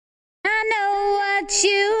what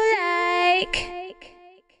you like.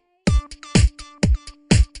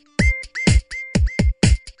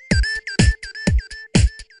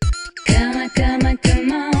 Come on, come on,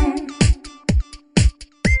 come on.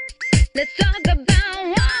 Let's talk about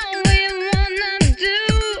what we wanna do.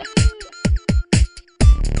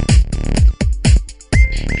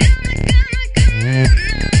 Come on, come on, come on.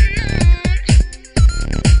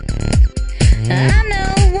 I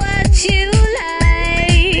know what you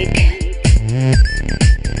like.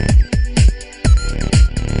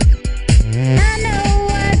 I know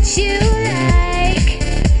what you like.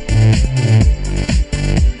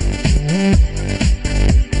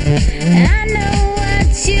 I know what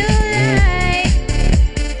you like.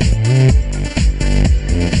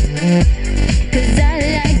 'Cause I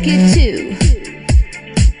like it too.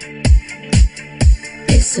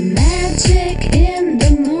 It's a magic in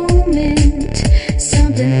the moment,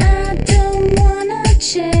 something I don't wanna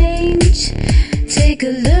change. Take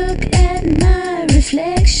a look at my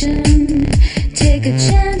reflection, take a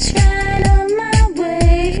chance right on my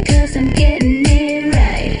way. 'Cause I'm getting it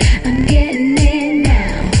right, I'm getting it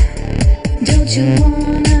now. Don't you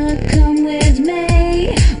wanna come with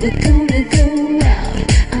me? We're gonna go out,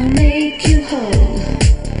 I'll make you whole,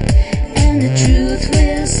 and the truth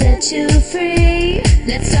will set you free.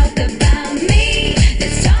 Let's talk about me,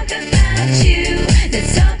 let's talk about you,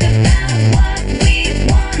 let's talk about what we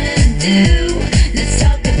wanna do. Let's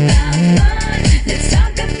talk about fun, let's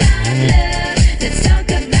talk about love, let's talk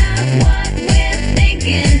about what we're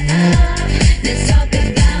thinking of. Let's talk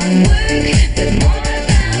about work, but more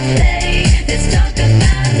about play. Let's talk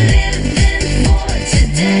about living for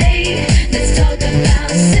today. Let's talk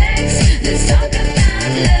about sex, let's talk about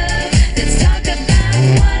love, let's talk about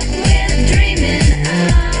what we're dreaming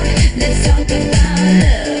of. Let's talk about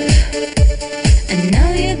love. I know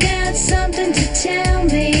you got something to tell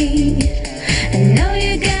me, I know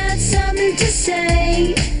you got something to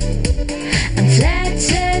say. I'm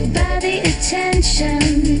flattered by the attention,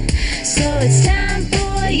 so it's time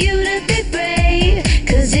for you to be brave.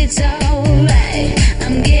 'Cause it's alright,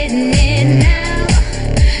 I'm getting it now.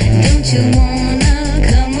 Don't you wanna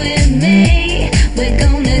come with me? We're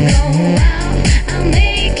gonna go out, I'll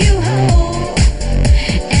make you whole,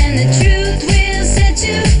 and the truth will set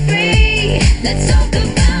you free. Let's talk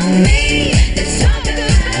about me, let's talk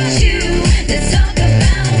about you, let's talk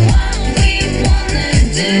about what we wanna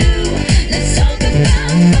do. Let's talk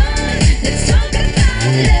about fun, let's talk about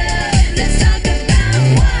love, let's talk about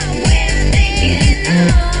what we're thinking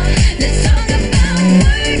of. Let's talk about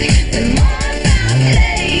work, but more about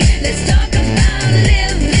play. Let's talk about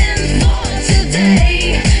living for today.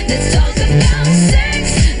 Let's talk about sex,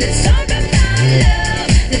 let's talk about love,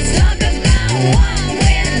 let's talk about what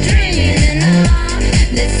we're dreaming of.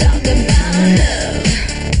 Let's talk about love.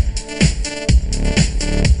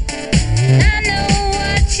 I know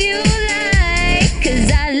what you like, 'cause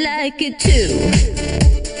I like it too.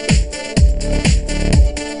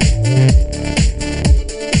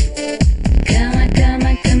 Come on, come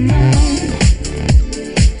on, come on.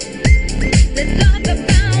 Let's talk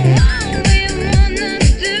about what we wanna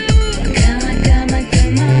do. Come on, come on,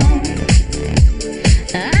 come on.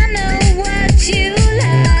 I know what you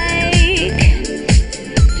like.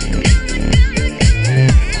 Come on, come on, come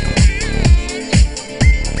on.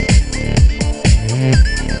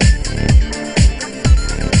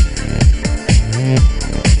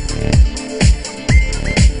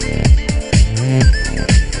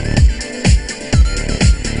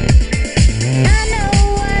 I know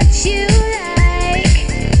what you like.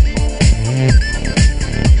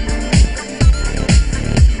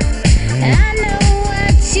 I know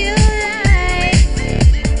what you like.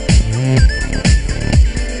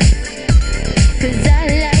 'Cause I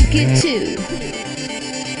like it too.